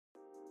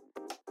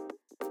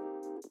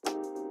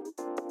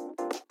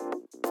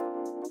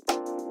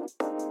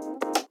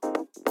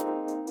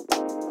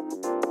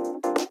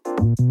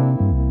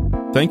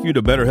Thank you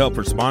to BetterHelp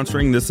for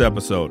sponsoring this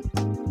episode.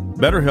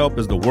 BetterHelp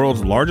is the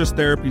world's largest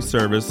therapy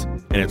service,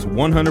 and it's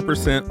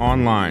 100%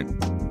 online.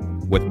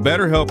 With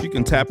BetterHelp, you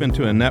can tap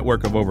into a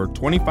network of over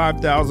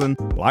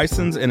 25,000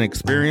 licensed and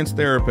experienced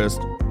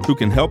therapists who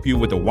can help you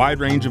with a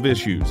wide range of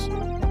issues.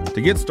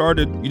 To get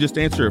started, you just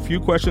answer a few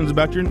questions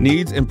about your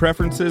needs and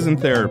preferences in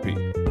therapy.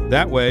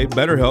 That way,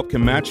 BetterHelp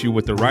can match you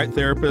with the right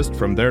therapist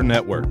from their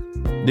network.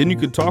 Then you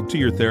can talk to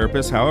your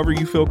therapist however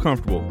you feel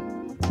comfortable,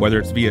 whether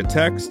it's via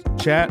text,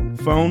 chat,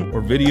 phone,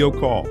 or video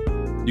call.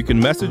 You can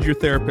message your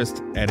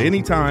therapist at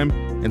any time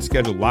and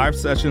schedule live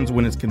sessions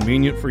when it's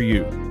convenient for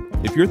you.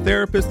 If your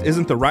therapist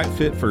isn't the right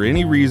fit for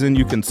any reason,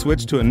 you can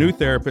switch to a new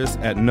therapist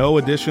at no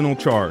additional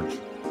charge.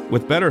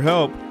 With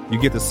BetterHelp, you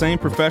get the same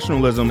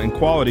professionalism and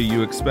quality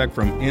you expect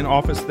from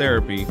in-office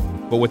therapy,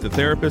 but with a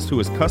therapist who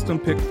is custom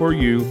picked for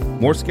you,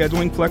 more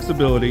scheduling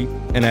flexibility,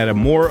 and at a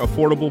more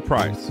affordable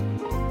price.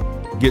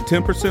 Get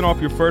 10% off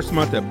your first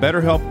month at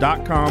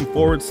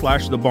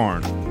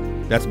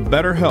betterhelp.com/thebarn. That's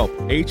BetterHelp,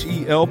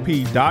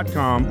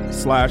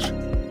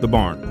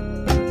 HELP.com/thebarn.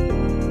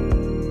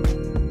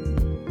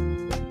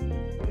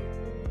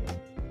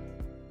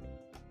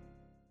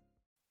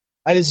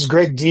 Hi, this is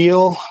Gregg,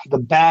 the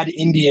bad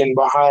Indian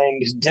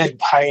behind Dead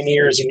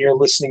Pioneers, and you're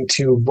listening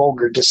to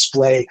Vulgar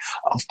Display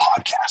of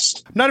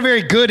Podcast. Not a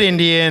very good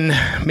Indian,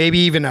 maybe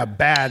even a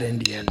bad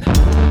Indian.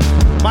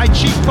 My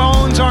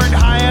cheekbones aren't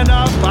high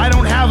enough. I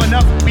don't have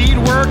enough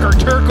beadwork or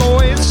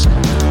turquoise.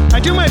 I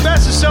do my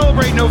best to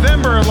celebrate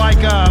November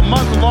like a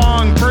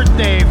month-long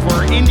birthday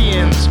for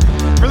Indians.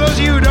 For those of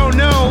you who don't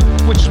know,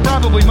 which is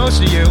probably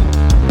most of you,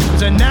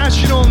 it's a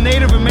National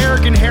Native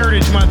American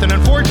Heritage Month, and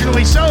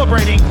unfortunately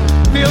celebrating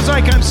feels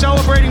like I'm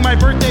celebrating my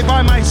birthday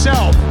by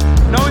myself.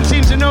 No one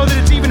seems to know that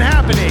it's even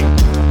happening,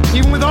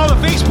 even with all the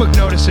Facebook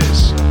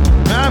notices.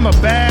 I'm a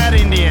bad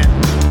Indian.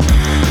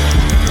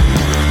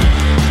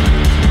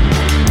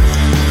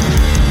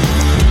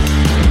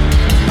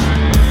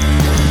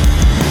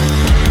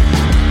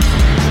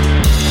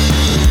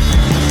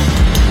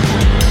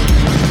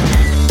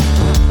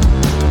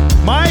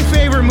 My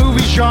favorite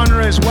movie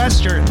genre is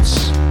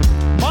Westerns.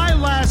 My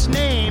last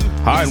name.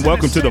 Hi, and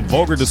welcome to the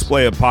Vulgar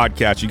Display of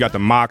Podcast. You got the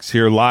Mox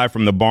here live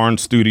from the Barn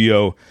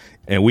Studio,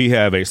 and we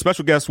have a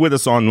special guest with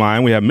us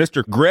online. We have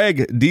Mr.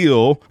 Gregg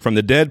from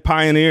the Dead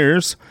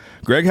Pioneers.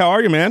 Gregg, how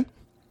are you, man?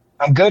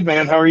 I'm good,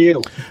 man. How are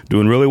you?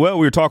 Doing really well.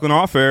 We were talking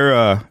off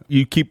air.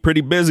 You keep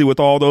pretty busy with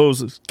all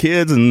those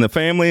kids and the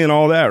family and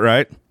all that,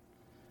 right?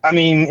 I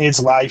mean, it's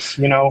life,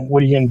 you know.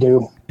 What are you going to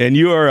do? And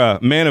you are a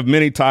man of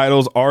many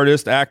titles,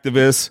 artist,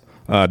 activist.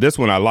 This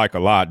one I like a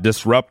lot,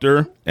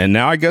 disruptor, and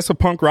now I guess a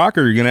punk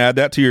rocker. You're going to add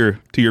that to your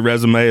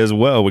resume as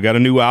well. We got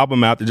a new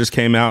album out that just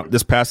came out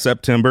this past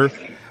September,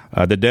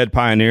 The Dead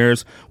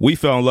Pioneers. We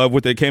fell in love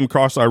with it. It came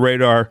across our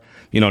radar,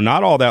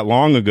 not all that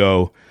long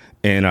ago,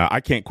 and I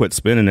can't quit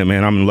spinning it,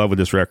 man. I'm in love with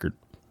this record.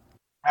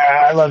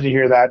 I love to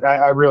hear that.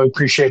 I really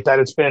appreciate that.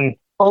 It's been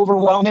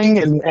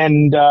overwhelming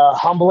and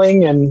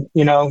humbling, and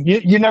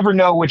you never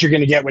know what you're going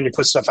to get when you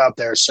put stuff out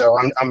there. So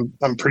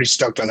I'm pretty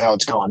stoked on how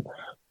it's going.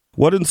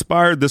 What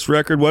inspired this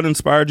record? What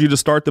inspired you to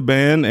start the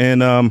band?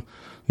 And,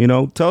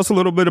 tell us a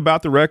little bit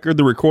about the record,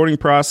 the recording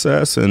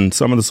process, and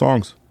some of the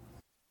songs.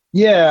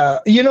 Yeah.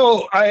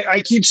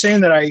 I keep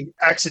saying that I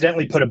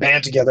accidentally put a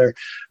band together.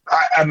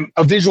 I'm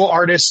a visual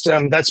artist.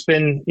 That's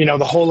been, the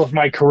whole of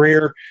my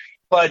career,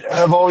 but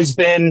I've always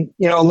been,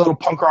 a little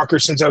punk rocker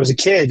since I was a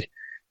kid.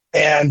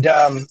 And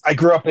I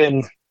grew up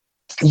in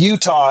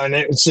Utah, and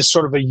it's just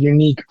sort of a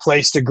unique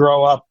place to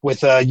grow up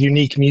with a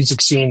unique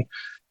music scene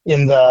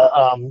in the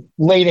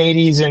late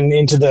 80s and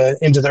into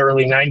the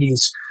early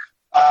 90s.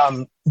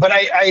 But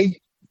I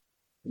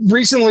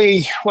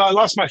recently, I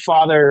lost my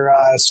father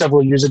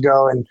several years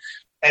ago,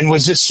 and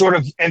was just sort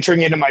of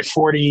entering into my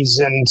 40s.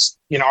 And,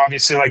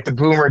 obviously like the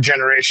boomer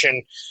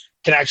generation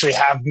can actually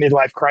have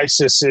midlife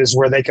crises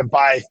where they can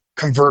buy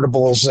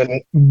convertibles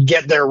and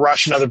get their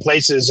rush in other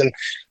places. And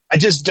I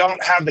just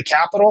don't have the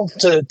capital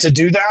to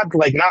do that,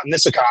 like not in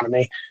this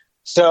economy.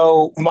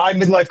 So my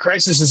midlife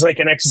crisis is like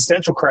an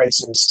existential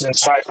crisis. And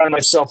so I find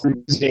myself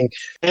revisiting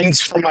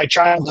things from my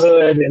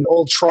childhood and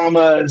old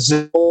traumas,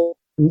 and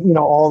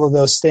all of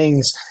those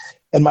things.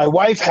 And my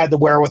wife had the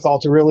wherewithal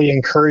to really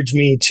encourage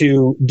me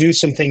to do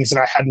some things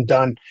that I hadn't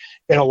done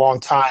in a long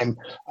time,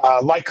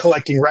 like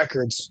collecting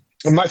records.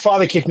 And my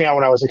father kicked me out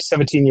when I was like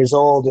 17 years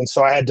old. And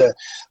so I had to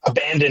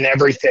abandon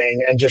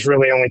everything and just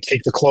really only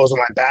take the clothes on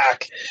my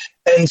back.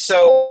 And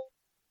so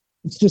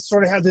just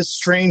sort of had this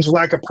strange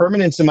lack of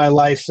permanence in my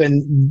life,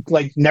 and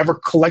like never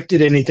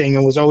collected anything,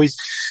 and was always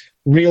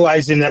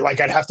realizing that like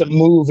I'd have to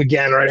move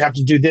again, or I'd have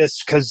to do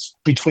this, because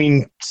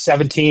between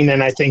 17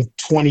 and I think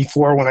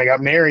 24 when I got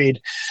married,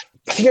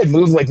 I think I'd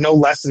moved like no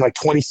less than like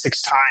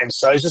 26 times.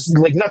 So I was just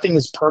like, nothing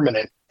was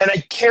permanent. And I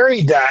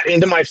carried that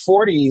into my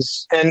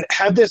 40s and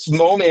had this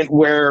moment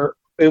where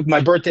my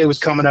birthday was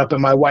coming up,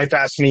 and my wife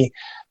asked me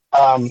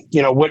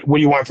what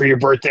do you want for your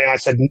birthday? And I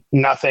said,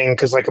 nothing.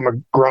 Cause like I'm a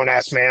grown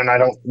ass man. I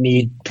don't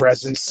need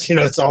presents,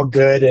 it's all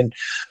good. And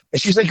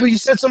she's like, well, you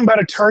said something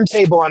about a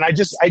turntable. And I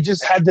just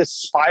had this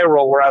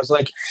spiral where I was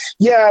like,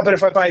 yeah, but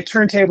if I buy a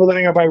turntable, then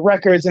I gotta buy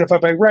records. And if I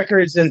buy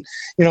records, and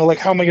like,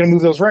 how am I going to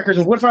move those records?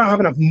 And what if I don't have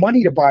enough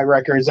money to buy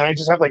records? And I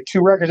just have like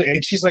 2 records.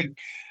 And she's like,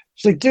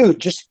 dude,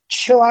 just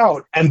chill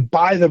out and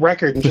buy the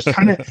record, and just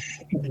kind of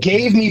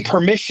gave me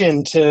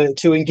permission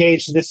to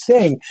engage this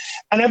thing.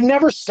 And I've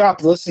never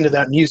stopped listening to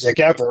that music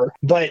ever,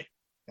 but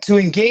to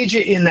engage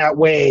it in that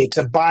way,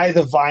 to buy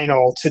the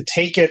vinyl, to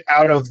take it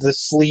out of the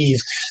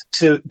sleeve,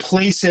 to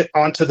place it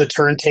onto the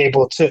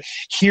turntable, to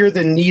hear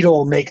the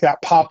needle make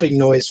that popping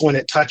noise when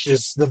it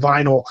touches the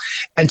vinyl,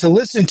 and to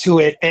listen to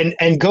it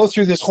and go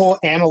through this whole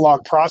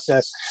analog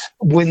process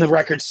when the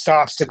record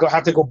stops, to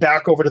have to go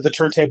back over to the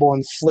turntable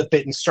and flip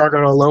it and start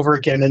it all over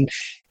again. And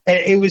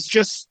it was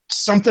just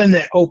something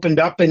that opened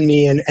up in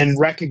me, and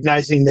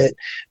recognizing that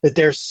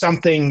there's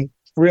something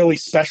really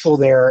special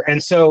there.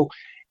 And so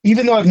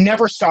even though I've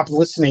never stopped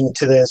listening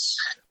to this,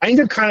 I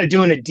ended up kind of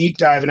doing a deep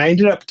dive, and I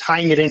ended up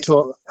tying it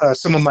into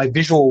some of my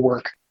visual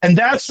work. And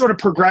that sort of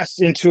progressed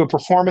into a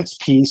performance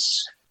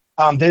piece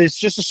that is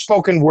just a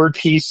spoken word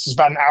piece. It's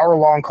about an hour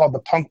long, called The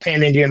Punk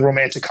Pan-Indian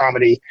Romantic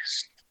Comedy.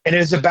 And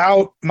it is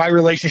about my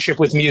relationship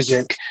with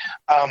music,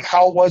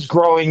 how it was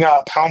growing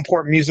up, how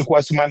important music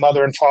was to my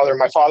mother and father.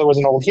 My father was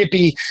an old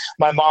hippie.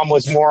 My mom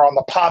was more on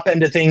the pop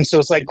end of things. So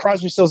it's like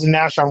Crosby, Stills, and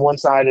Nash on one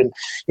side, and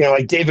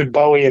like David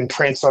Bowie and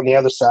Prince on the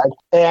other side.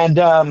 And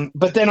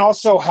but then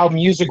also how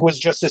music was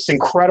just this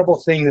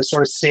incredible thing that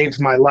sort of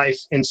saved my life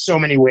in so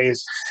many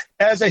ways,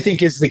 as I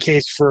think is the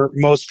case for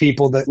most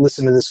people that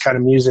listen to this kind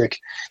of music.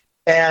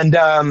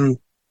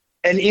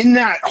 And in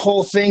that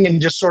whole thing,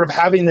 and just sort of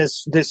having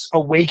this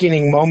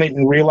awakening moment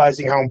and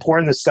realizing how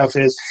important this stuff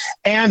is,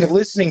 and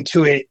listening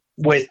to it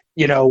with,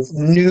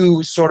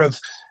 new sort of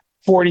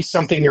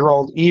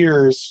 40-something-year-old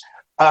ears,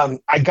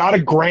 I got a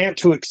grant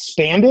to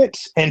expand it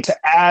and to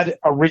add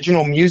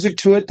original music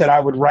to it that I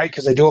would write,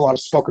 because I do a lot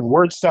of spoken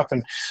word stuff.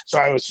 And so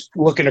I was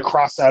looking to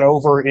cross that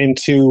over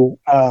into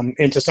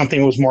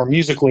something that was more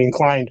musically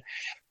inclined.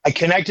 I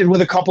connected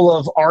with a couple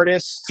of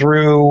artists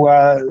through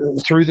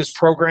this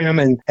program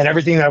and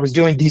everything that I was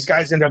doing. These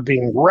guys ended up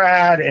being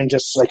rad and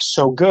just like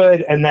so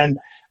good. And then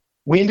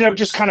we ended up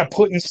just kind of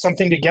putting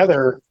something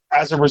together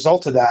as a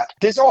result of that.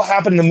 This all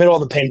happened in the middle of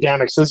the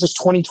pandemic. So this is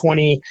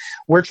 2020.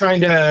 We're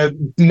trying to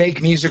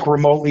make music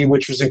remotely,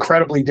 which was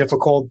incredibly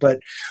difficult, but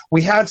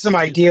we had some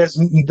ideas.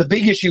 The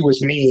big issue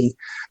was me,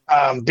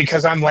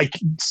 because I'm like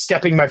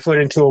stepping my foot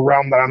into a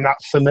realm that I'm not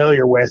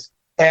familiar with.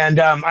 And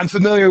I'm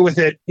familiar with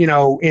it,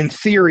 in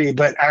theory,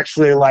 but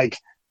actually like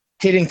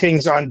hitting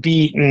things on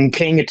beat and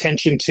paying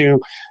attention to,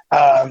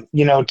 to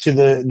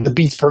the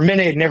beats per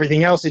minute and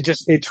everything else.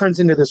 It turns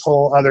into this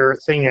whole other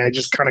thing. And I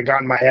just kind of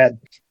got in my head.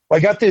 I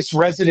got this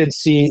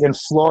residency in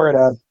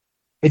Florida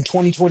in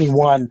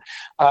 2021,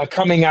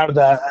 coming out of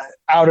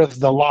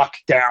the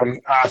lockdown.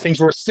 Things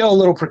were still a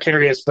little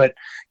precarious, but,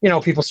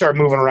 people started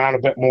moving around a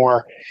bit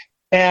more.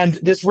 And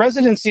this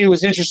residency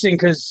was interesting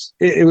because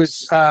it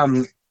was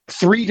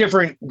 3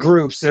 different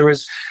groups. There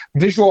was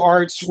visual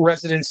arts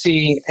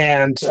residency,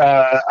 and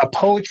a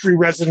poetry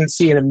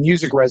residency, and a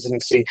music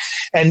residency.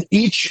 And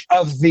each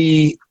of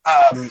the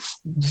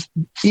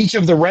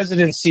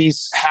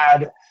residencies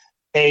had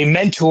a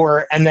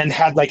mentor, and then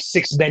had like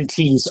 6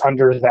 mentees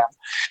under them.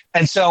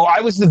 And so I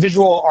was the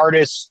visual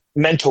artist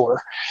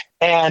mentor.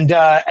 And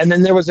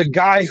then there was a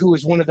guy who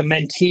was one of the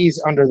mentees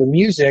under the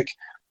music,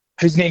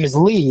 whose name is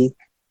Lee.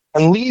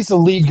 And Lee's the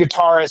lead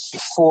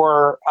guitarist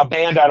for a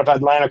band out of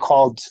Atlanta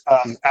called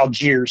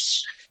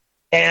Algiers.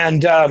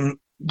 And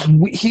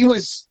he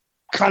was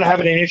kind of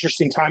having an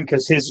interesting time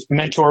because his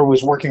mentor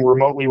was working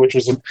remotely, which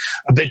was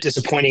a bit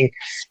disappointing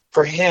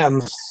for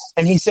him.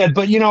 And he said,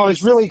 but, I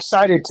was really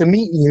excited to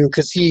meet you,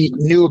 because he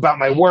knew about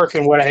my work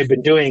and what I had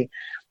been doing.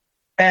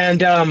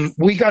 And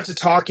we got to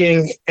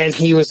talking, and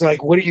he was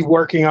like, what are you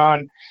working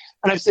on?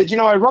 And I said,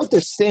 I wrote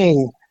this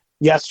thing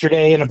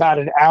yesterday in about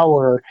an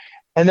hour.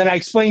 And then I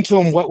explained to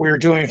him what we were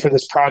doing for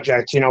this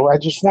project. I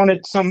just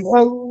wanted some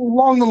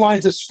along the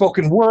lines of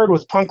spoken word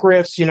with punk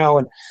riffs,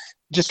 and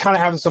just kind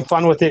of having some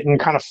fun with it and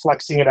kind of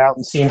flexing it out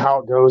and seeing how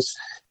it goes.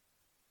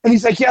 And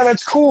he's like, yeah,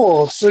 that's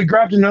cool. So he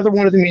grabbed another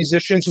one of the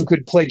musicians who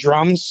could play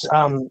drums.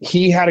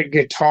 He had a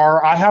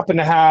guitar. I happen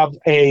to have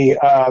a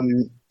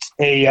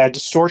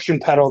distortion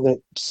pedal that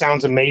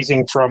sounds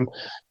amazing from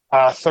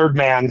Third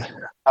Man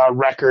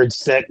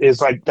Records, that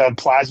is like the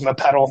plasma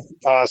pedal,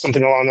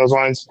 something along those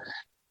lines.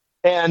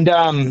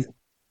 And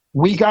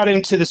we got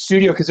into the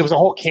studio because it was a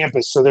whole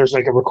campus. So there's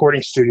like a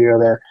recording studio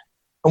there.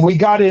 And we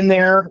got in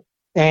there,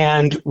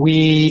 and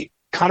we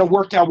kind of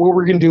worked out what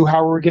we're going to do,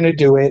 how we're going to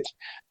do it.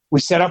 We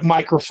set up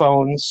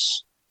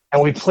microphones,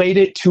 and we played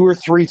it 2 or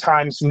 3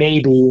 times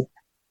maybe.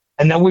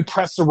 And then we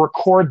pressed the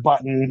record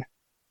button,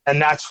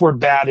 and that's where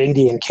Bad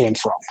Indian came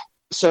from.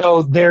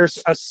 So there's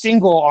a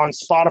single on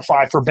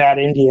Spotify for Bad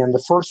Indian,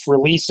 the first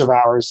release of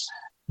ours.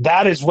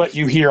 That is what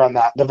you hear on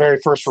that, the very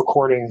first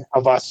recording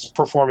of us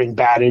performing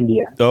Bad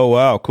Indian. Oh,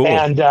 wow. Cool.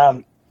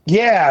 And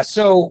Yeah,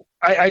 so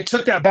I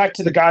took that back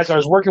to the guys I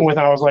was working with,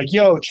 and I was like,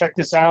 "Yo, check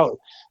this out!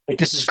 Like,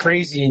 this is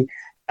crazy."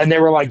 And they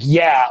were like,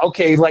 "Yeah,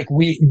 okay, like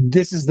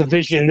this is the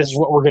vision. This is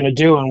what we're gonna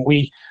do." And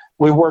we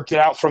worked it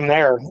out from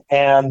there.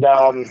 And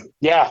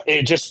yeah,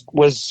 it just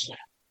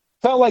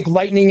felt like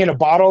lightning in a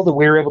bottle that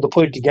we were able to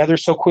put it together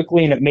so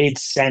quickly, and it made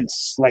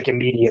sense like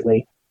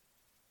immediately.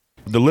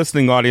 The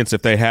listening audience,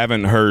 if they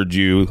haven't heard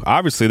you,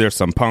 obviously there's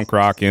some punk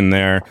rock in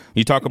there.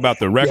 You talk about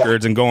the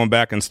records and going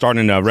back and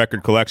starting a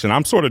record collection.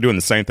 I'm sort of doing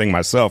the same thing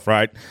myself,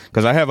 right?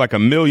 Because I have like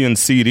 1 million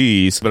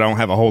CDs, but I don't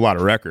have a whole lot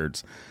of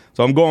records.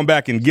 So I'm going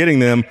back and getting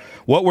them.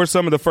 What were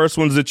some of the first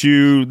ones that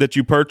you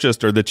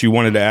purchased or that you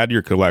wanted to add to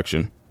your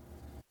collection?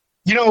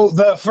 You know,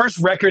 the first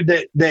record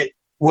that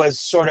was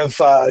sort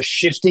of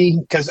shifty,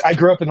 because I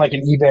grew up in like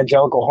an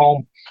evangelical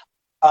home,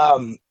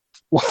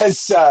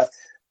 was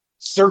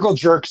Circle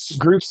Jerks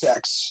Group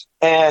Sex.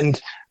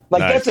 And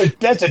like Nice.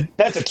 that's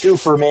a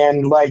twofer,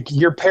 man. Like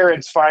your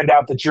parents find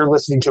out that you're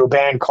listening to a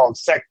band called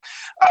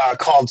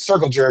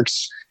Circle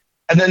Jerks,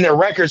 and then their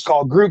record's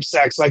called Group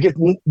Sex. Like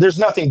there's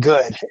nothing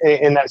good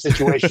in that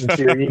situation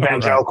to your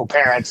evangelical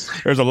parents.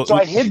 There's So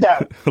I hid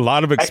that. a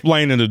lot of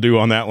explaining to do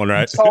on that one,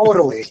 right?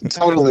 Totally.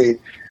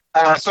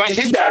 So I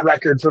hid that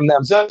record from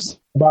them. So it was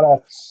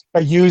about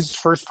a used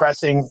first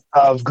pressing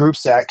of Group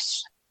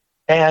Sex.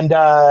 And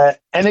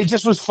it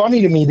just was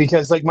funny to me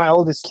because like my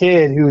oldest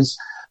kid, who's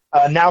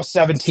now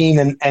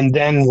 17 and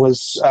then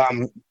was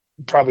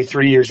probably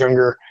 3 years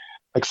younger,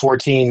 like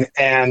 14.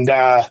 And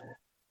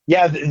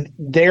yeah,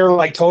 they're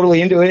like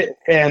totally into it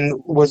and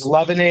was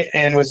loving it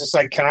and was just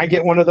like, can I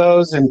get one of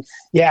those? And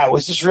yeah, it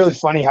was just really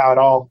funny how it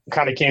all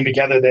kind of came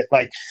together that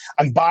like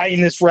I'm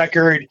buying this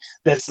record.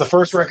 That's the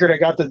first record I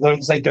got. That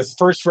was like the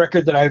first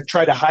record that I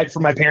tried to hide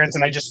from my parents.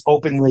 And I just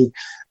openly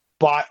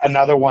bought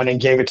another one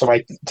and gave it to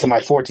my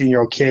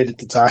 14-year-old kid at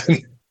the time.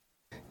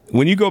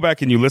 When you go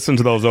back and you listen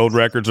to those old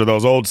records or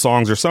those old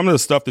songs or some of the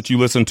stuff that you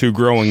listened to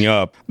growing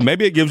up,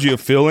 maybe it gives you a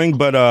feeling,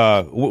 but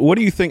what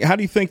do you think? How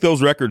do you think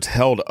those records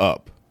held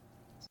up?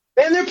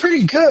 And they're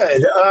pretty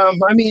good.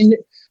 I mean,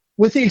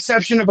 with the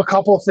exception of a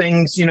couple of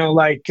things, you know,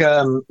 like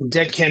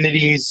Dead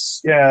Kennedys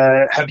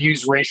have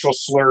used racial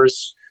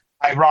slurs,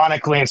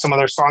 ironically, in some of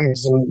their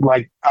songs. And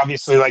like,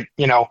 obviously, like,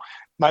 you know,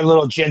 my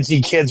little Gen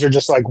Z kids are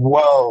just like,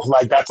 whoa,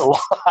 like that's a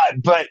lot.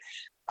 But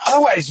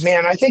otherwise,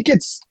 man, I think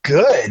it's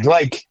good.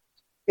 Like,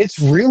 it's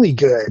really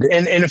good.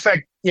 And in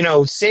fact, you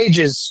know, Sage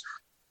is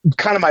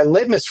kind of my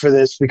litmus for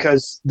this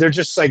because they're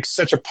just like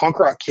such a punk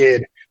rock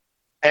kid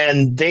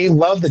and they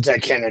love the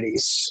Dead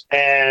Kennedys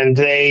and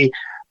they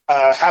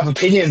have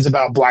opinions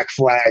about Black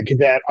Flag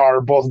that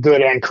are both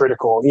good and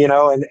critical, you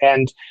know,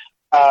 and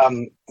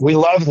we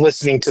love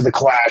listening to The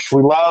Clash.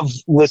 We love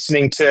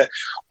listening to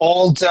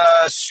old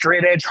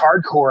straight edge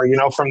hardcore, you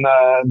know, from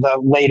the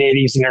late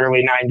 80s and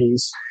early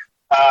 90s.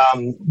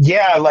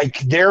 Yeah, like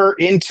they're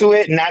into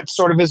it, and that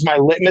sort of is my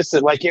litmus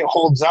that like it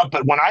holds up.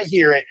 But when I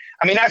hear it,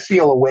 I mean, I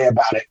feel a way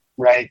about it,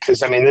 right?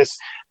 Because I mean,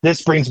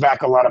 this brings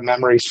back a lot of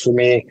memories for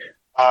me.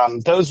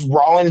 That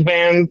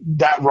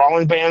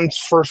Rollins band's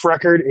first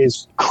record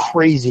is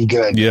crazy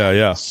good.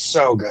 Yeah.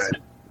 So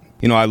good.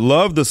 You know, I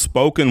love the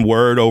spoken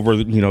word over,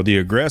 you know, the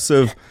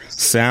aggressive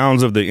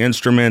sounds of the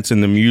instruments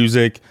and the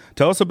music.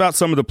 Tell us about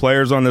some of the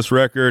players on this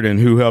record and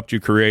who helped you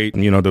create,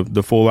 you know,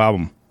 the full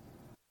album.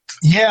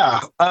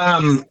 Yeah.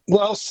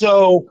 Well,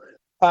 so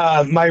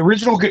my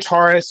original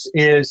guitarist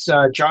is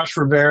Josh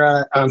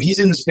Rivera. He's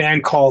in this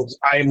band called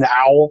I Am the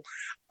Owl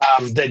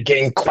that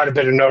gained quite a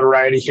bit of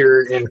notoriety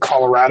here in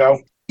Colorado.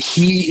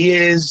 He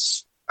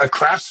is a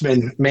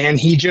craftsman, man.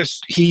 He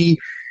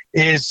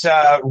is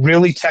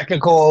really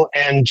technical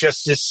and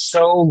just is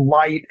so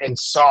light and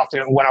soft.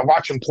 And when I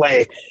watch him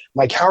play,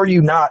 like, how are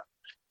you not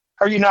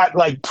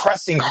like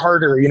pressing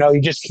harder? You know,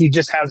 he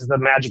just has the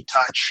magic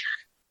touch.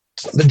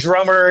 The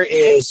drummer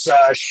is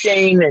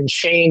Shane, and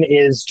Shane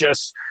is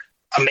just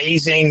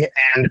amazing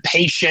and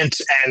patient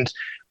and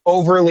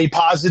overly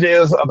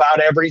positive about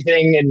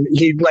everything. And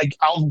he like,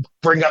 I'll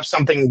bring up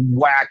something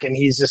whack and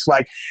he's just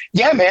like,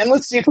 yeah, man,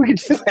 let's see if we can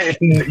do it.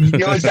 And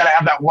you always got to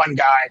have that one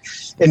guy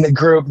in the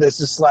group that's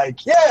just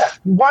like, yeah,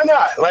 why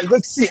not? Like,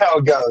 let's see how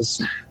it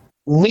goes.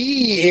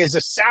 Lee is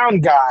a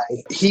sound guy.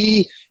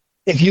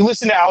 If you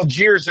listen to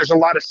Algiers, there's a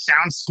lot of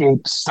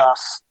soundscape stuff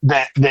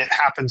that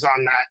happens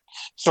on that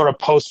sort of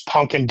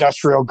post-punk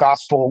industrial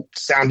gospel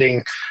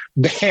sounding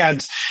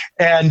band.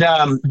 And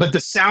but the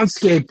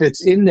soundscape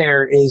that's in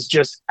there is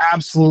just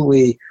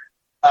absolutely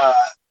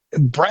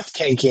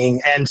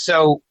breathtaking. And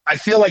so I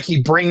feel like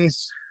he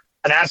brings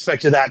an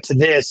aspect of that to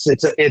this.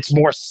 It's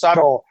more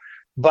subtle,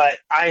 but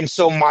I am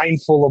so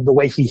mindful of the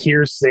way he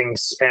hears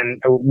things and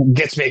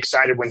gets me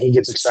excited when he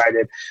gets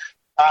excited.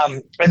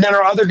 And then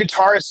our other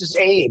guitarist is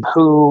Abe,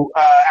 who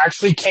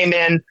actually came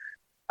in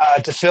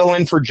to fill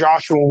in for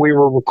Joshua when we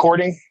were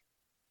recording.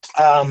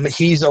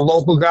 He's a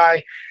local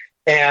guy,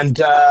 and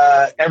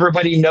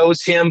everybody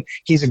knows him.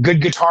 He's a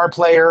good guitar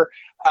player.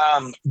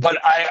 But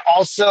I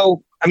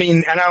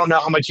mean, and I don't know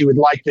how much you would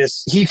like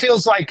this. He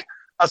feels like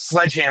a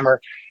sledgehammer,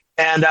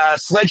 and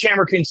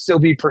sledgehammer can still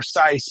be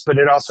precise, but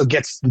it also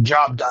gets the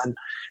job done.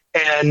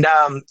 And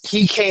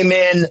he came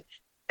in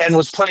and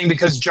was playing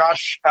because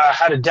Josh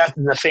had a death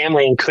in the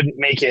family and couldn't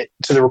make it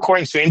to the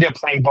recording. So he ended up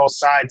playing both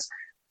sides.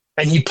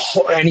 And he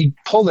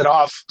pulled it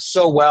off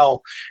so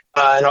well,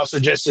 and also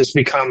just has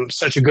become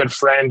such a good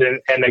friend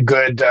and a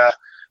good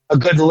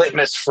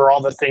litmus for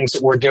all the things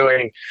that we're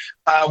doing.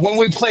 When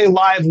we play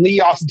live,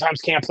 Lee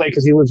oftentimes can't play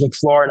because he lives in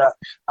Florida.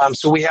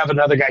 So we have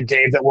another guy,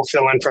 Dave, that will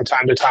fill in from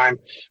time to time.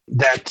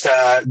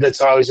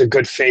 That's always a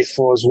good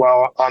faithful as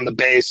well on the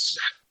bass.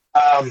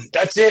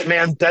 That's it,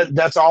 man.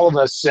 That's all of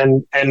us,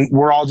 and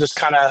we're all just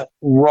kind of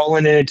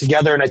rolling in it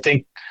together. And I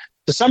think,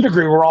 to some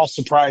degree, we're all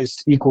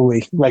surprised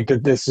equally, like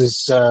that this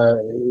is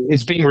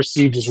it's being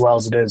received as well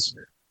as it is.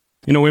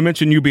 You know, we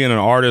mentioned you being an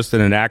artist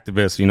and an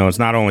activist. You know, it's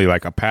not only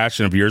like a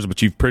passion of yours,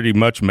 but you've pretty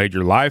much made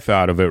your life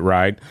out of it,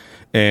 right?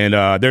 And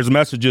there's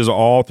messages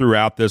all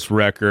throughout this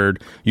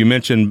record. You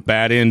mentioned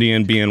Bad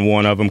Indian being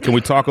one of them. Can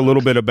we talk a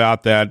little bit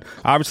about that?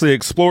 Obviously, it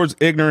explores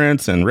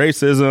ignorance and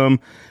racism.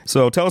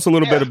 So tell us a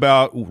little bit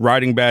about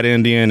writing Bad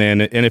Indian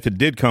and if it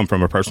did come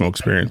from a personal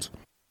experience.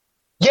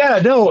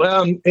 Yeah, no,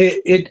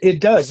 it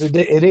does. It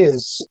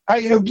is.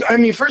 I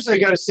mean, first I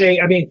got to say,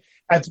 I mean,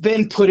 I've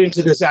been put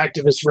into this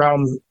activist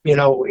realm, you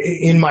know,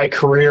 in my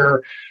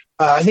career.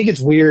 I think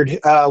it's weird.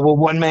 Well,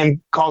 one man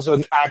calls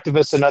an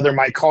activist, another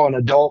might call an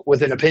adult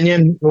with an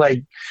opinion.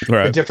 Like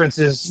the difference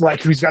is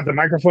like who's got the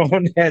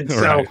microphone. And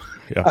so,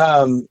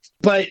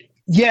 but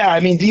yeah, I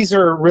mean, these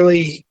are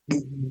really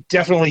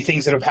definitely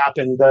things that have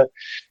happened.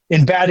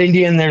 In Bad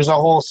Indian, there's a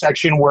whole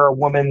section where a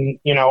woman,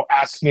 you know,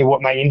 asks me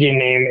what my Indian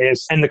name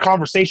is. And the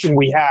conversation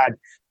we had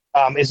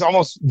is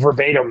almost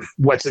verbatim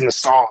what's in the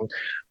song.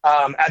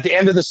 At the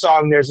end of the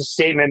song, there's a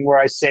statement where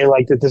I say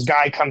like that this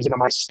guy comes into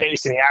my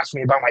space and he asks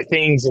me about my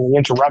things and he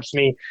interrupts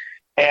me.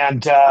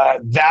 And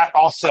that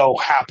also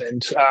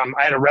happened.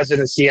 I had a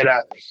residency at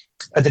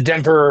the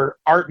Denver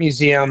Art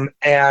Museum,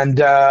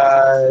 and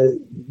I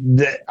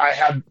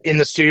had in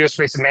the studio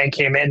space, a man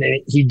came in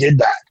and he did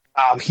that.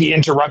 He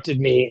interrupted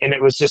me, and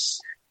it was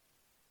just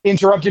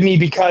interrupted me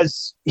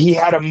because he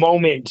had a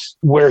moment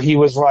where he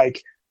was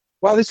like,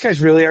 wow, this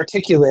guy's really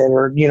articulate,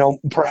 or, you know,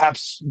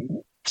 perhaps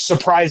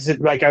surprised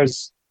that like I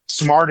was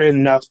smart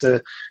enough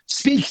to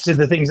speak to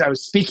the things I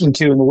was speaking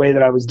to in the way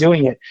that I was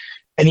doing it.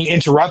 And he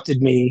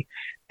interrupted me.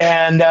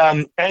 And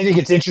I think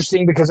it's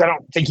interesting because I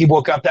don't think he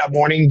woke up that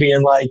morning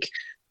being like,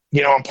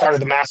 you know, I'm part of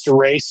the master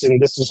race and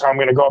this is how I'm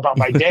going to go about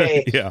my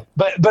day. Yeah.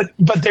 But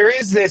there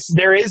is this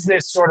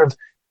sort of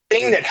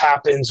thing that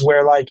happens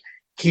where like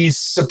he's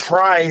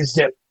surprised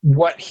at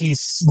what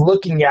he's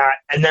looking at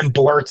and then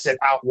blurts it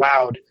out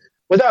loud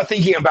without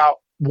thinking about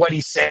what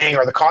he's saying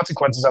or the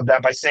consequences of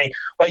that by saying,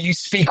 well, you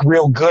speak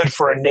real good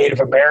for a Native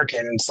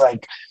American. And it's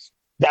like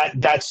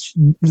that's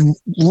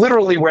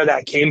literally where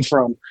that came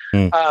from.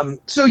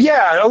 So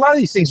yeah, a lot of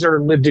these things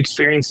are lived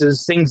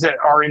experiences, things that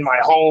are in my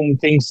home,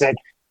 things that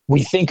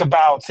we think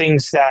about,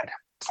 things that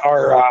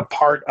are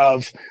part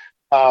of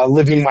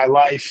living my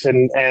life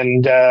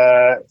and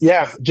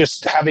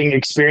just having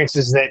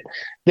experiences that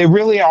they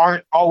really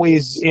aren't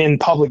always in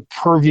public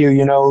purview.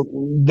 You know,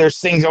 there's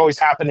things always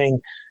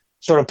happening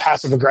sort of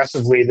passive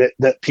aggressively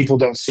that people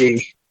don't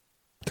see.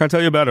 Can I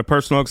tell you about a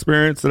personal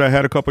experience that I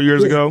had a couple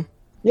years ago?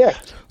 Yeah.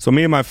 So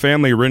me and my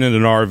family rented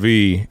an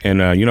RV,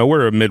 and, you know,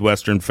 we're a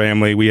Midwestern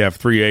family. We have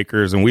 3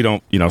 acres, and we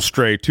don't, you know,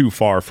 stray too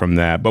far from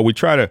that. But we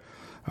try to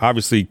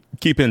obviously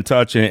keep in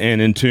touch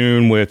and in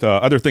tune with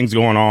other things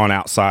going on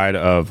outside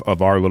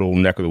of our little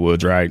neck of the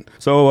woods, right?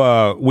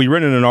 So we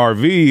rented an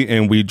RV,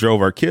 and we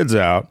drove our kids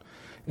out,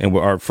 and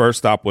our first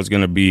stop was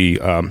going to be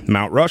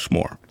Mount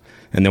Rushmore.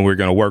 And then we were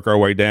going to work our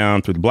way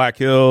down through the Black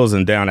Hills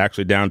and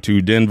down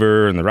to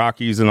Denver and the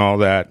Rockies and all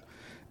that.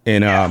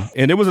 And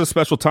it was a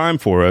special time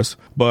for us.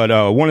 But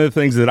one of the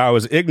things that I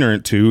was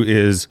ignorant to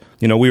is,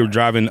 you know, we were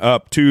driving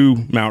up to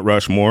Mount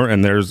Rushmore,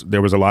 and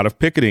there was a lot of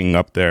picketing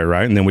up there,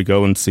 right? And then we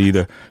go and see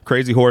the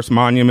Crazy Horse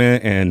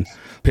Monument and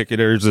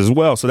picketers as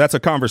well. So that's a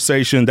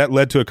conversation that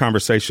led to a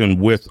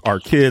conversation with our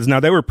kids. Now,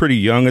 they were pretty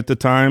young at the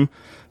time,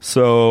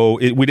 so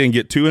we didn't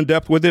get too in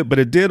depth with it, but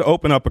it did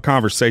open up a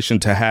conversation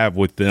to have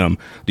with them.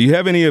 Do you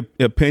have any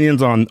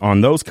opinions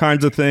on those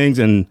kinds of things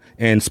and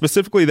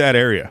specifically that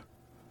area?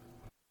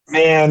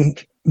 Man,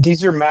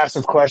 these are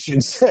massive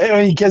questions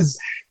because,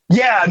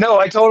 yeah, no,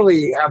 I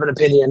totally have an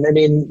opinion. I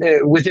mean,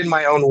 within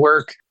my own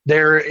work,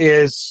 there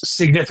is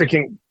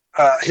significant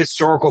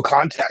historical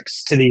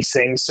context to these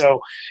things.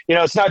 So, you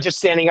know, it's not just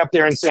standing up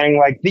there and saying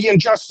like the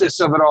injustice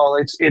of it all.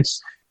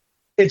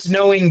 It's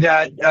knowing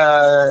that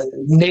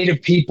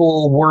Native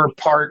people were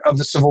part of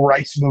the civil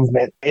rights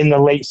movement in the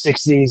late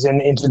 60s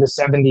and into the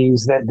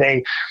 70s, that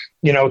they,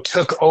 you know,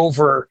 took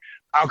over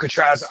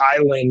Alcatraz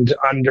Island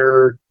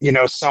under, you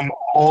know, some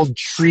old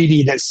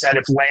treaty that said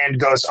if land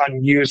goes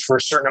unused for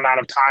a certain amount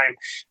of time,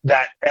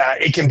 that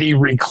it can be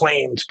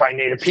reclaimed by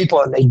Native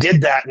people. And they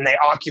did that, and they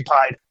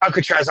occupied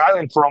Alcatraz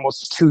Island for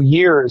almost 2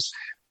 years.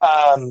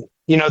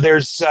 You know,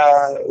 there's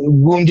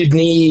Wounded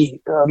Knee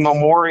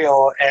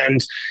Memorial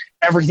and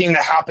everything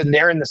that happened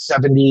there in the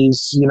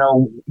 70s, you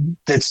know,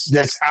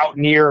 that's out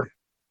near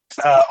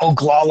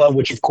Oglala,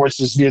 which of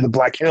course is near the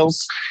Black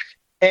Hills.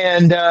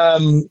 and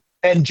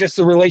just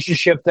the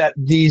relationship that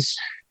these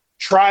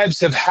tribes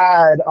have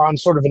had on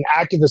sort of an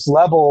activist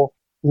level.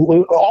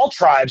 All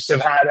tribes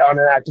have had on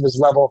an activist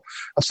level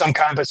of some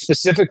kind, but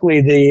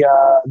specifically the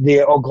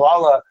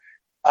Oglala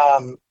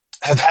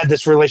have had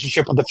this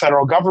relationship with the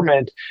federal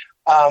government.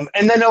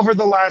 And then over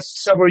the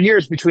last several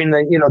years, between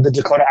the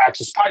Dakota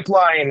Access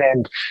Pipeline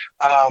and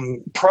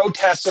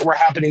protests that were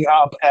happening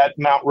up at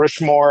Mount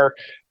Rushmore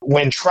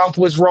when Trump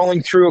was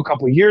rolling through a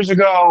couple of years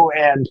ago,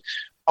 and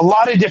a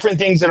lot of different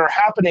things that are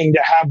happening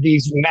to have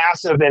these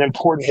massive and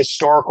important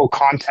historical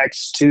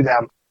contexts to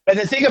them. And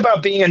the thing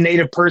about being a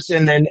Native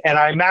person, and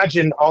I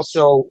imagine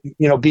also,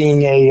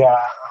 being a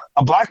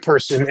Black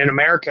person in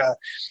America,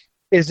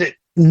 is that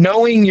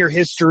knowing your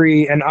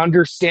history and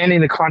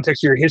understanding the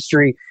context of your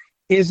history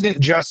isn't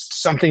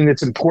just something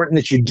that's important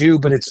that you do,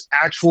 but it's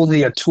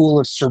actually a tool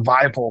of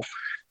survival.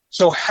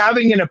 So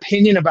having an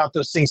opinion about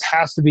those things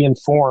has to be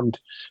informed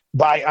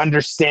by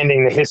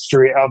understanding the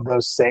history of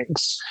those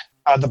things.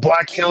 The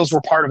Black Hills were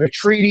part of a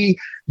treaty.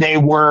 They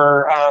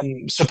were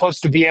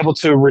supposed to be able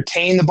to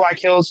retain the Black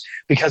Hills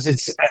because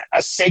it's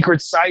a sacred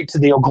site to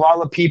the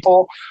Oglala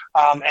people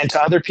and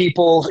to other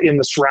people in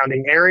the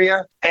surrounding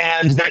area.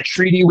 And that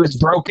treaty was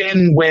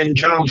broken when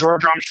General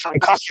George Armstrong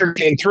Custer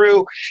came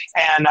through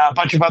and a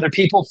bunch of other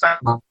people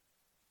found.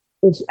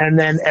 And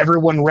then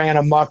everyone ran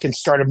amok and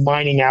started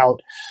mining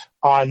out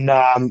on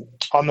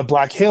the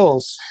Black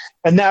Hills.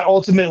 And that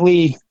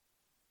ultimately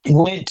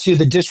went to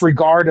the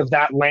disregard of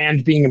that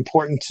land being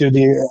important to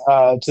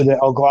the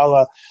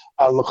Oglala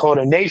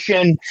Lakota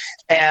Nation,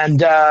 and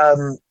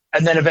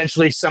then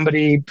eventually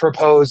somebody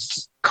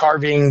proposed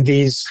carving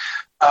these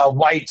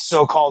white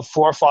so-called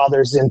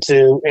forefathers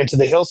into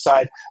the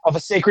hillside of a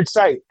sacred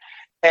site,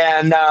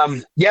 and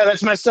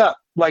that's messed up.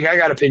 Like, I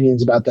got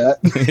opinions about that.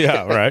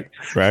 Yeah,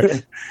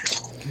 right.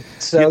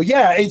 So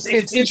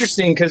it's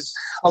interesting because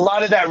a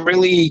lot of that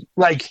really,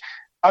 like,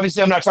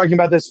 obviously, I'm not talking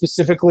about this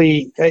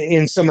specifically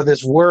in some of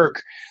this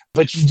work,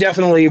 but you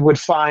definitely would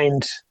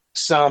find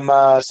some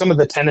of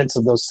the tenets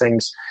of those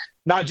things,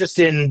 not just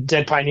in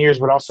Dead Pioneers,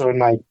 but also in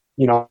my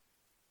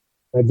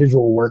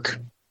visual work.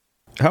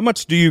 How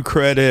much do you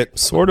credit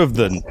sort of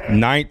the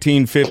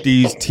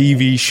 1950s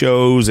TV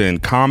shows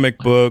and comic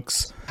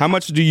books? How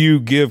much do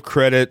you give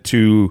credit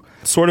to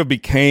sort of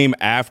became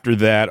after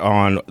that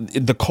on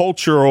the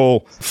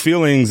cultural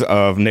feelings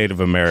of Native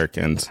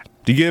Americans?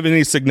 Do you give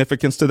any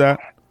significance to that?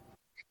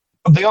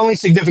 The only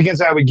significance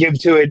I would give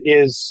to it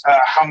is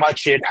how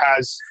much it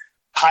has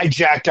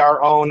hijacked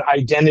our own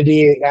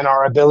identity and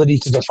our ability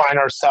to define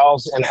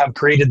ourselves and have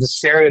created the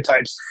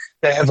stereotypes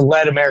that have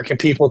led American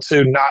people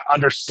to not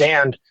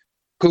understand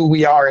who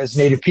we are as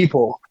Native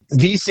people.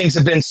 These things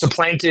have been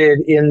supplanted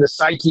in the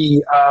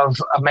psyche of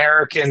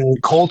American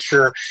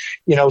culture,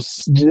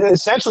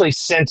 essentially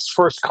since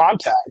first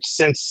contact,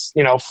 since,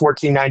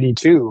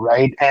 1492,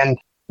 right? And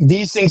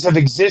these things have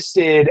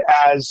existed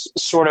as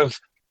sort of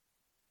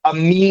a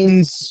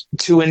means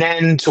to an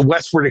end to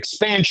westward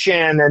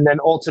expansion, and then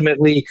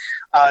ultimately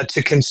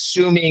to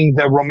consuming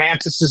the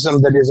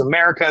romanticism that is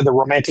America, the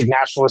romantic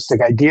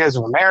nationalistic ideas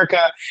of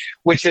America,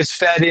 which has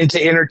fed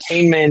into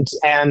entertainment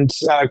and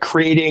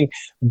creating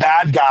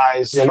bad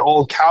guys in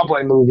old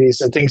cowboy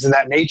movies and things of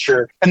that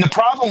nature. And the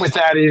problem with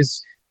that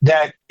is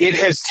that it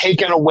has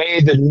taken away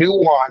the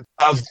nuance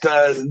of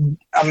the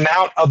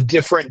amount of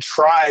different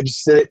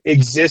tribes that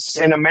exist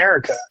in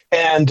America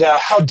and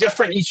how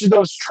different each of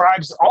those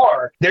tribes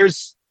are.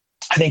 There's,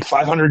 I think,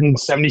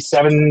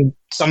 577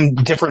 some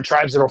different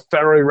tribes that are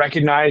federally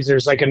recognized.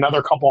 There's like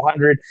another couple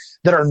hundred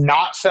that are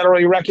not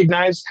federally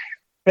recognized.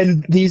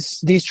 And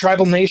these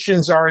tribal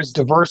nations are as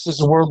diverse as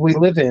the world we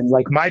live in.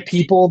 Like my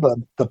people,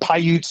 the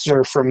Paiutes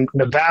are from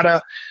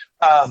Nevada,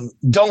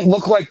 don't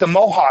look like the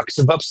Mohawks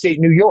of upstate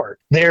New York.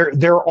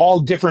 They're all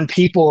different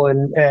people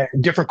and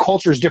different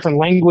cultures, different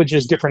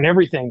languages, different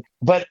everything.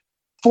 But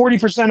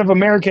 40% of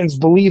Americans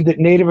believe that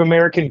Native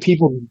American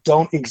people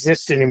don't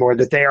exist anymore,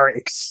 that they are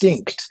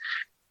extinct.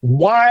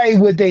 Why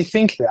would they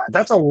think that?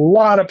 That's a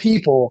lot of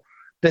people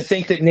that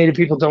think that Native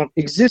people don't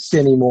exist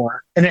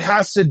anymore. And it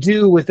has to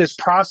do with this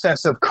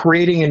process of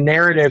creating a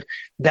narrative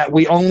that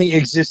we only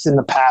exist in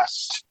the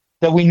past,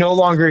 that we no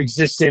longer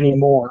exist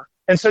anymore.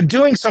 And so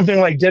doing something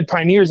like Dead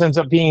Pioneers ends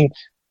up being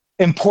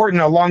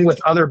important along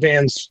with other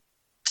bands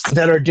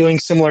that are doing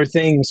similar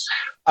things.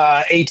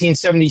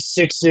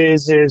 1876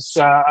 is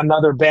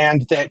another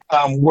band that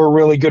we're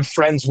really good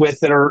friends with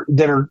that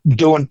are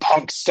doing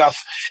punk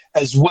stuff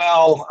as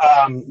well.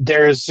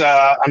 There's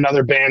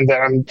another band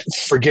that I'm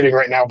forgetting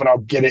right now, but I'll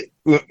get it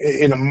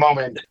in a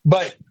moment.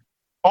 But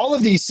all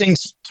of these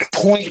things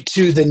point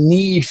to the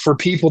need for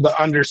people to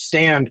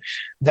understand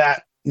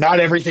that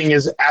not everything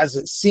is as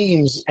it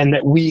seems, and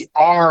that we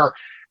are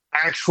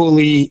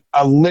actually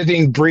a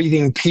living,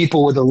 breathing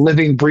people with a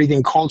living,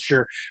 breathing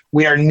culture.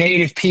 We are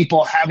Native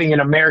people having an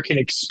American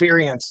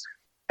experience.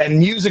 And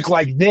music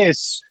like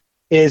this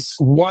is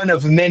one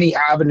of many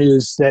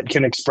avenues that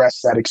can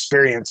express that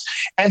experience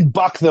and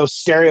buck those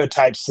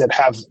stereotypes that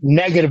have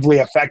negatively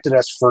affected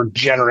us for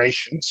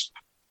generations.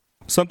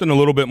 Something a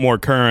little bit more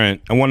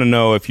current. I want to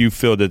know if you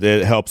feel that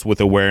it helps with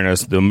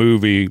awareness. The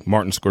movie,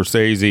 Martin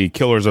Scorsese,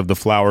 Killers of the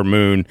Flower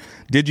Moon.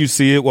 Did you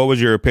see it? What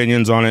was your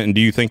opinions on it? And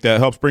do you think that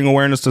helps bring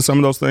awareness to some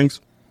of those things?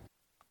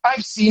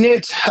 I've seen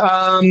it.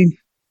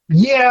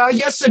 Yeah,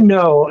 yes and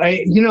no.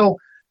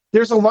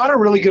 There's a lot of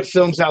really good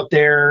films out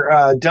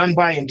there done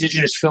by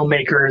indigenous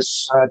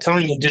filmmakers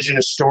telling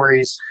indigenous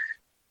stories.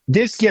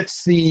 This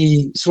gets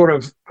the sort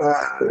of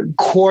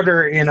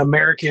quarter in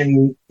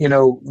American,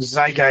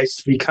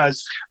 zeitgeist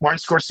because Martin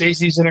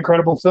Scorsese is an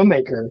incredible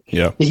filmmaker.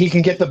 Yeah, he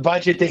can get the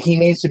budget that he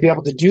needs to be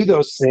able to do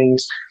those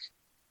things.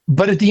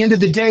 But at the end of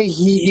the day,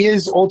 he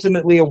is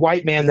ultimately a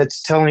white man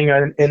that's telling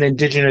an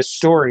indigenous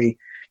story.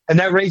 And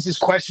that raises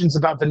questions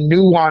about the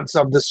nuance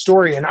of the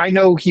story. And I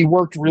know he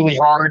worked really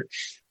hard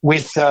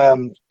with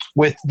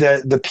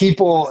the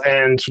people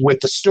and with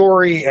the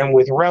story and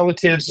with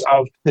relatives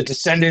of the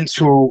descendants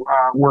who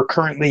were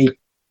currently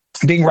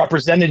being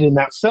represented in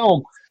that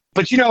film.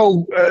 But,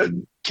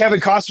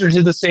 Kevin Costner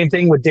did the same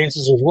thing with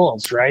Dances with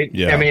Wolves, right?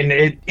 Yeah. I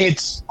mean,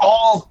 it's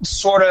all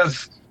sort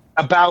of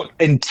about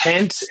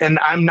intent, and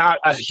I'm not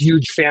a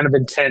huge fan of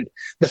intent.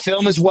 The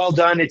film is well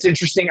done. It's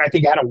interesting. I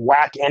think it had a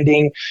whack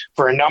ending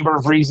for a number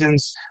of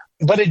reasons,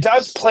 but it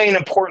does play an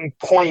important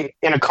point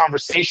in a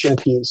conversation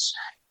piece.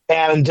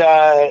 And,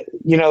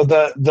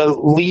 the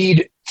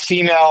lead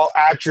female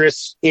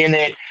actress in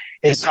it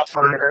is up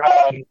for,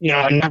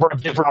 a number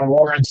of different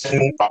awards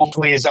and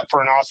hopefully is up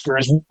for an Oscar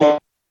as well.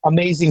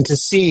 Amazing to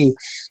see.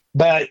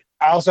 But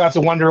I also have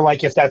to wonder,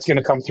 if that's going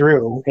to come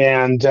through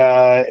and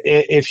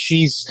if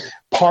she's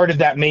part of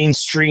that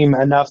mainstream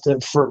enough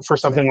for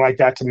something like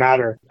that to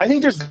matter. I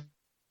think there's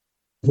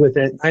with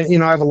it. I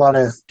have a lot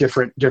of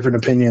different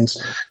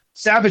opinions.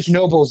 Savage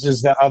Nobles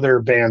is the other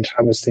band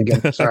I was thinking.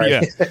 Sorry.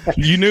 Yeah.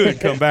 You knew it'd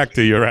come back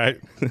to you, right?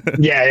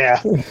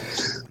 Yeah.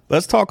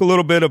 Let's talk a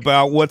little bit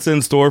about what's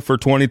in store for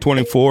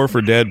 2024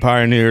 for Dead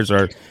Pioneers.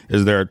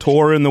 Is there a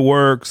tour in the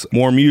works?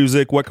 More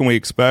music? What can we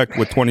expect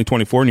with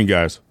 2024 and you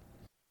guys?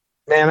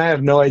 Man, I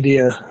have no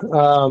idea.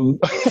 I'll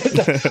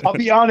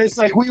be honest.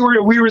 We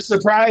were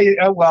surprised.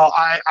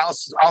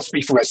 I'll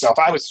speak for myself.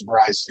 I was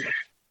surprised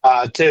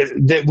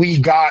that we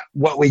got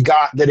what we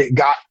got. It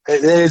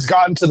has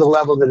gotten to the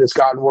level that it's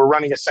gotten. We're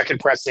running a second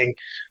pressing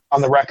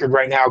on the record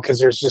right now because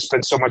there's just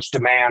been so much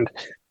demand.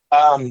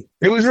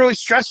 It was really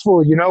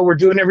stressful. We're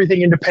doing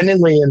everything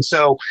independently, and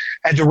so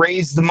I had to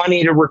raise the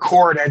money to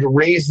record. I had to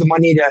raise the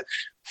money to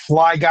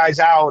fly guys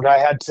out. I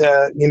had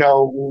to,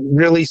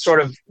 really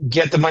sort of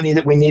get the money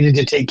that we needed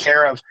to take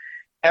care of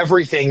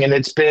everything. And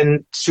it's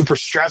been super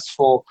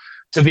stressful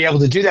to be able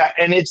to do that.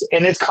 And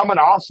it's coming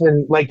off.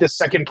 And this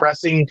second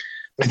pressing,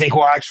 I think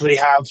we'll actually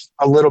have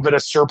a little bit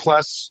of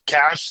surplus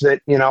cash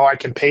that, I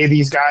can pay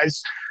these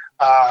guys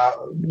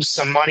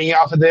some money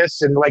off of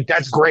this. And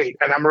that's great.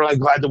 And I'm really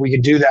glad that we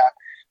could do that.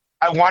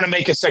 I want to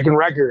make a second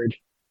record.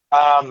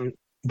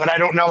 But I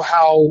don't know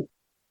how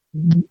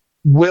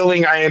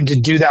willing I am to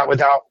do that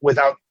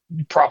without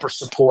proper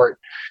support.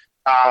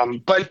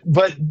 But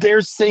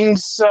there's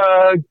things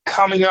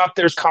coming up.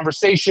 There's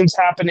conversations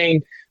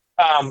happening.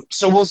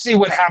 So we'll see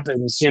what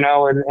happens,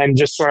 and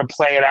just sort of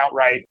play it out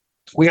right.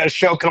 We got a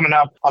show coming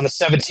up on the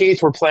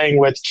 17th. We're playing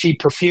with Cheap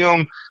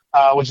Perfume,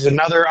 which is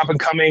another up and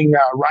coming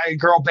Riot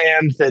Girl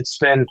band that's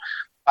been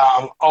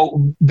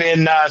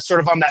sort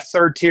of on that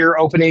third tier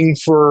opening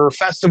for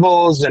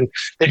festivals, and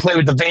they play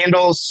with the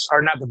Vandals,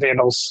 or not the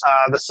Vandals,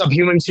 the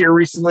Subhumans here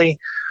recently,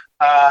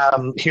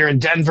 here in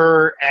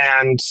Denver,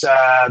 and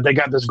they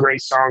got this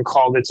great song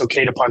called "It's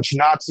Okay to Punch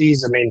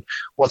Nazis." I mean,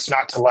 what's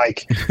not to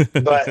like?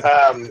 But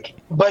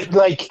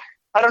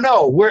I don't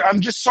know. I'm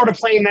just sort of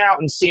playing out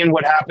and seeing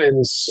what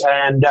happens,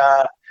 and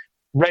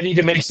ready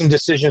to make some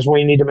decisions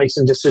when we need to make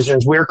some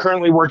decisions. We're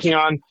currently working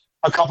on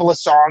a couple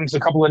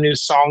of new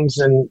songs,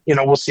 and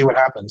we'll see what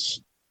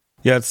happens.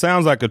 Yeah, it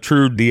sounds like a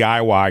true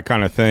DIY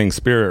kind of thing,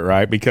 spirit,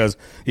 right? Because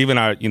even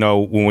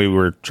when we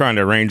were trying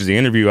to arrange the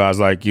interview, I was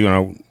like,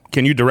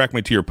 can you direct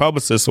me to your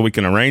publicist so we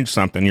can arrange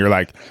something? You're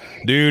like,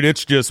 dude,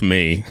 it's just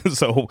me.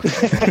 so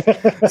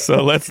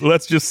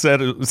let's just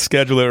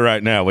schedule it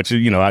right now, which,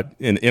 in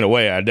a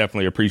way I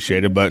definitely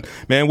appreciate it. But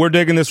man, we're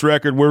digging this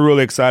record. We're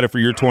really excited for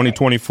your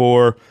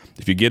 2024.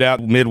 If you get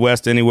out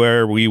Midwest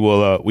anywhere, we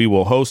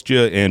will host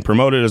you and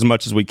promote it as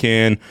much as we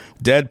can.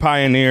 Dead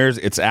Pioneers,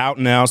 it's out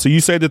now. So you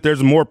say that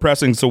there's more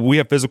pressing. So we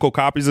have physical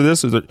copies of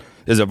this. Is it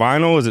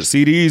vinyl? Is it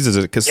CDs? Is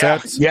it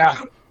cassettes?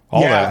 Yeah.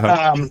 All that,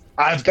 huh?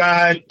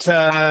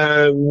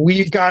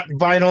 We've got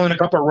vinyl in a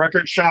couple of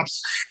record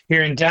shops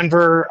here in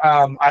Denver.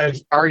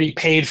 I've already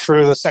paid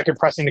for the second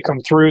pressing to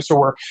come through, so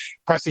we're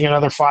pressing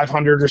another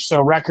 500 or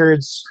so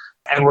records,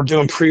 and we're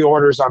doing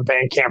pre-orders on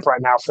Bandcamp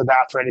right now for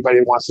that, for anybody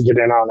who wants to get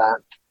in on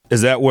that.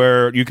 Is that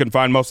where you can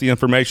find most of the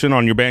information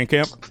on your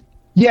Bandcamp?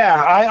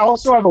 Yeah, I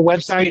also have a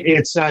website.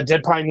 It's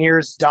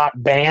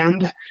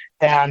deadpioneers.band,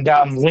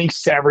 and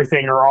links to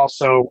everything are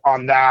also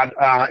on that.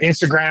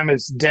 Instagram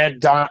is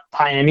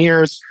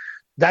dead.pioneers.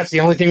 That's the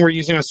only thing we're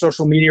using on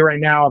social media right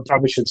now. I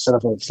probably should set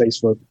up on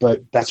Facebook,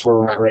 but that's where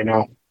we're at right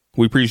now.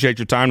 We appreciate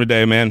your time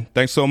today, man.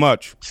 Thanks so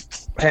much.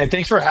 Hey,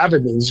 thanks for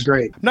having me. This is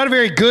great. Not a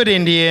very good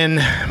Indian,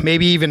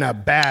 maybe even a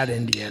bad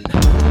Indian.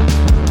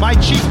 My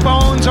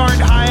cheekbones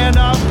aren't high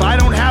enough. I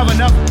don't have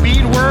enough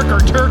beadwork or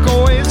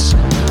turquoise.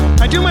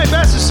 I do my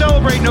best to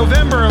celebrate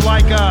November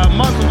like a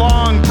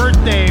month-long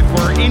birthday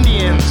for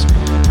Indians.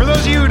 For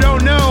those of you who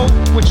don't know,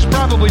 which is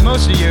probably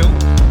most of you,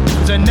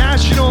 it's a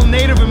National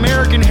Native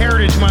American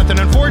Heritage Month, and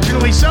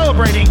unfortunately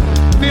celebrating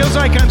feels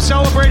like I'm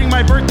celebrating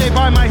my birthday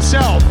by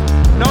myself.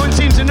 No one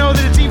seems to know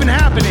that it's even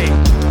happening,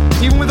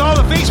 even with all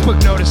the Facebook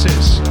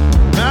notices.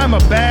 I'm a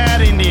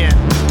bad Indian.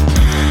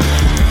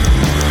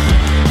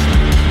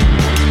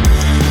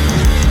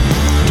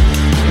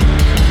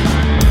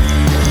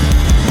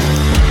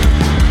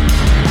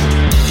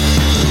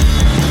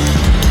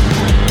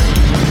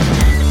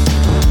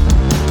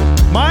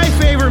 My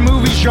favorite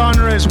movie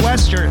genre is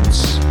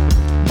Westerns.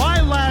 My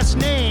last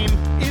name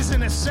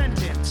isn't a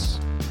sentence.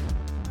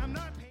 I'm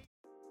not paid.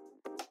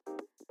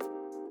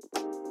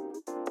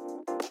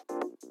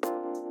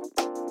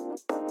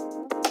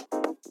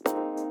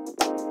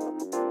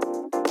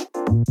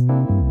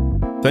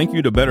 Thank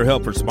you to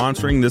BetterHelp for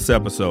sponsoring this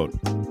episode.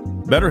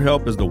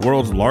 BetterHelp is the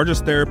world's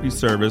largest therapy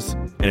service,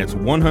 and it's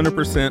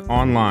 100%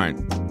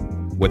 online.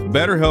 With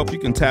BetterHelp, you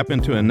can tap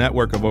into a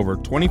network of over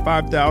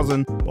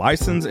 25,000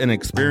 licensed and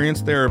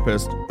experienced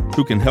therapists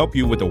who can help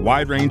you with a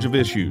wide range of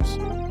issues.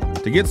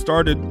 To get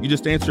started, you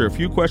just answer a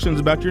few questions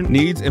about your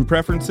needs and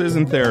preferences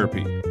in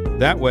therapy.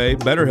 That way,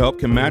 BetterHelp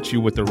can match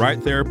you with the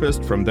right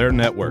therapist from their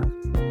network.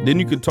 Then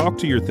you can talk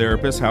to your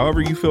therapist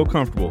however you feel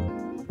comfortable,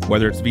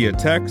 whether it's via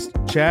text,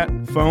 chat,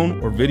 phone,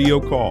 or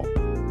video call.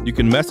 You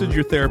can message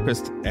your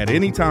therapist at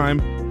any time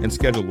and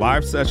schedule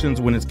live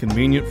sessions when it's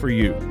convenient for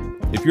you.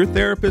 If your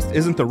therapist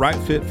isn't the right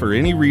fit for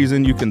any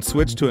reason, you can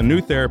switch to a new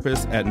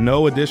therapist at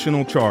no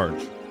additional charge.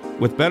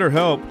 With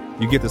BetterHelp,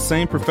 you get the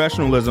same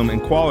professionalism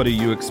and quality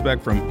you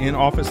expect from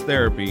in-office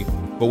therapy,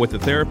 but with a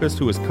therapist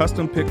who is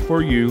custom picked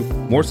for you,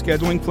 more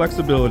scheduling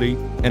flexibility,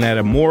 and at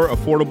a more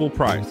affordable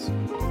price.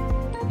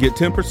 Get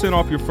 10%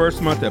 off your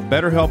first month at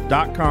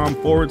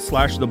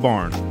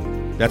betterhelp.com/thebarn.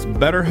 That's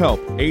BetterHelp,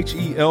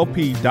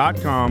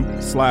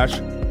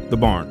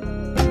 HELP.com/thebarn.